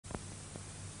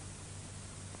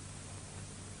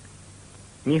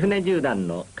三船銃団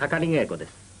の係稽古で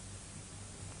す。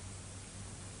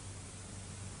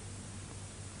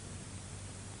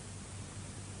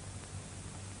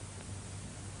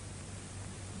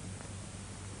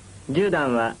銃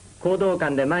団は講道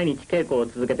館で毎日稽古を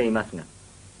続けていますが、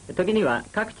時には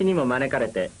各地にも招かれ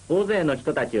て大勢の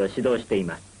人たちを指導してい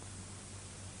ます。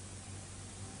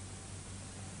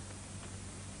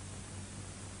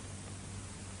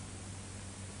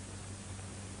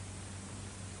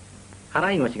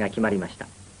払い腰が決まりました。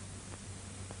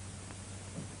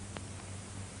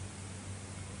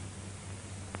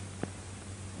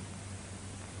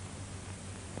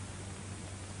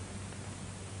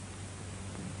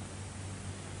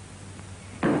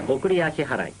送り足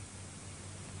払い。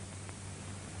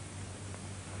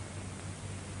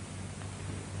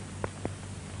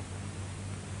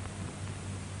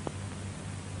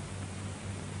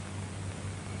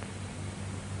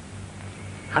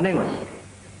跳ね腰。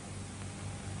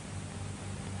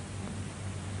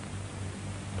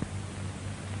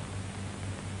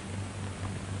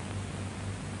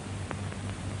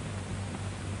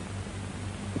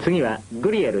次は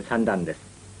グリエル三段で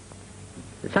す。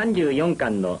34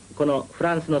巻のこのフ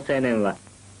ランスの青年は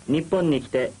日本に来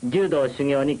て柔道修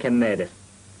行に懸命です。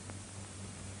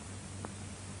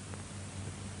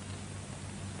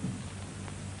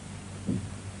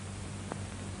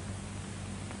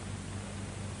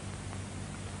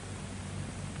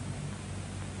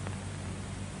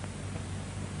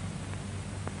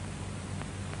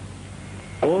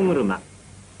大車。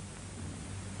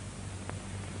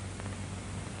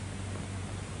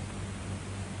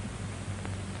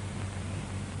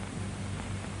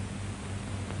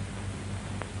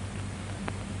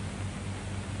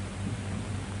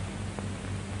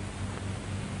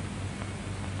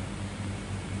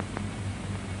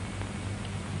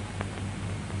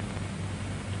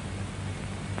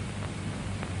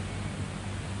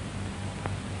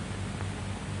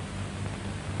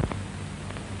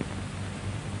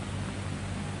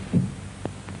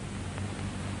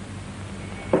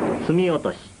積み落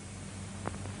とし。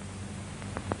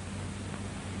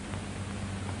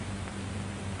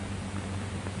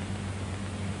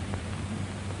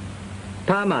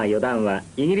ターマー四段は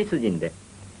イギリス人で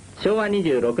昭和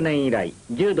26年以来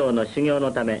柔道の修行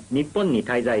のため日本に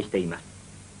滞在しています。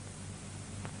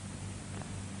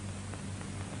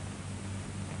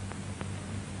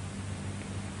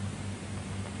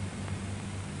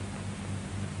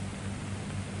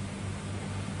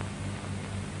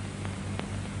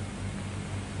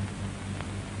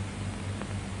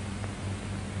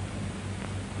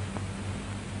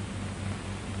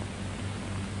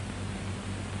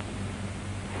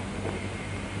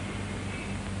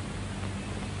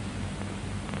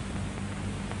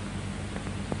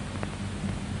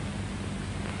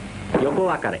横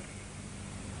分かれ。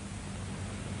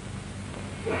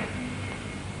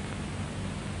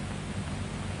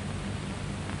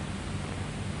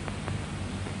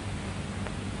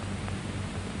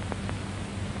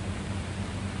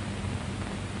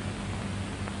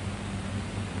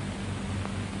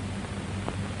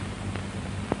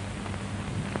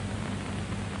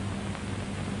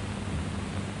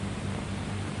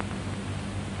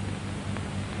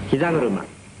膝車。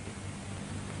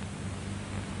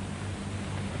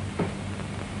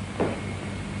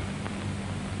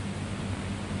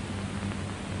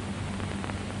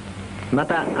ま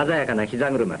た鮮やかな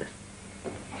膝車です。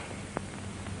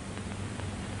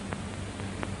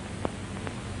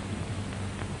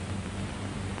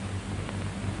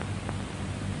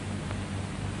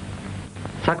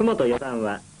作本四段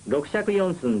は6尺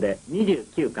4寸で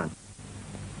29貫、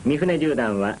三船十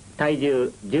段は体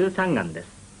重13貫です。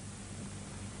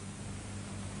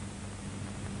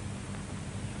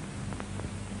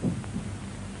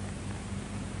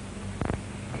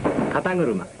肩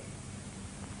車。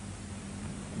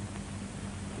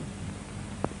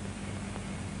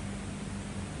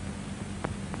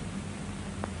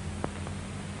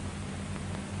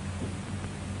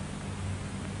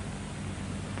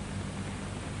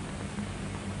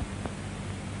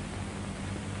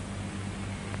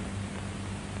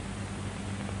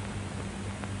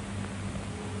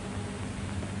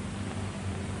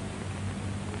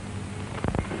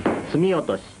積み落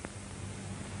とし。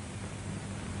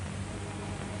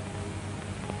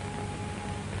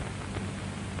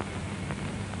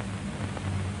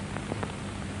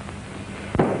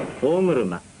大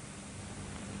車。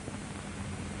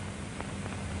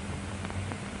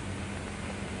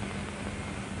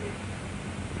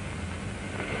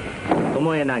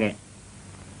巴投げ。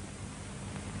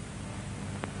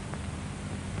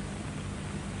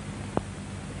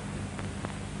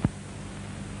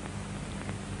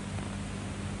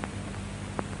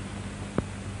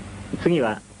次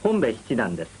は本部七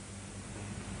段です。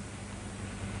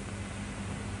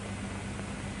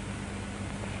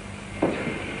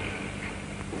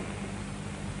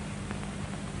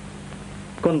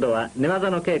今度は寝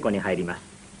技の稽古に入ります。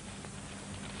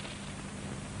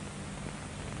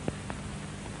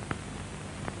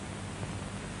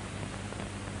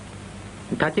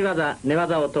立ち技寝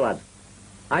技を問わず、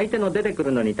相手の出てく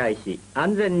るのに対し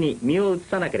安全に身を移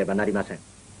さなければなりません。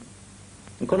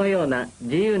このような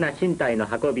自由な身体の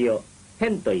運びを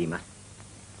変と言いま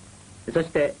す。そし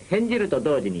て変じると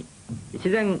同時に自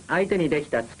然相手にでき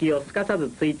た隙をすかさず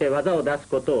ついて技を出す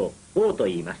ことを王と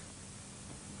言います。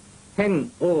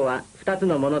変王は二つ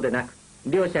のものでなく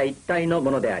両者一体の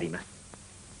ものであります。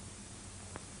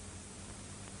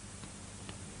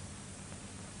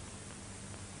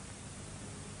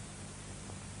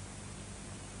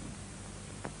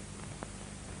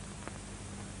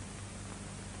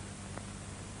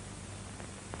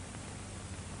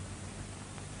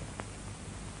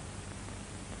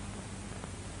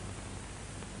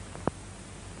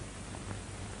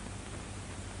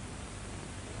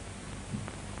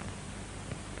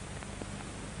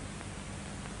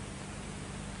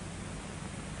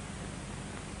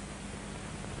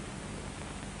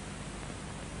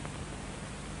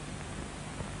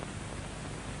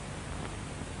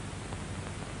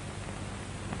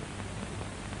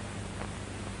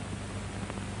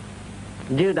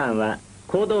10段は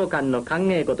講道館の勘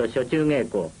稽古と初中稽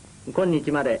古を今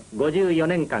日まで54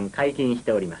年間解禁し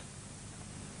ております。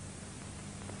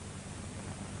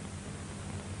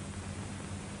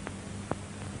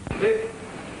で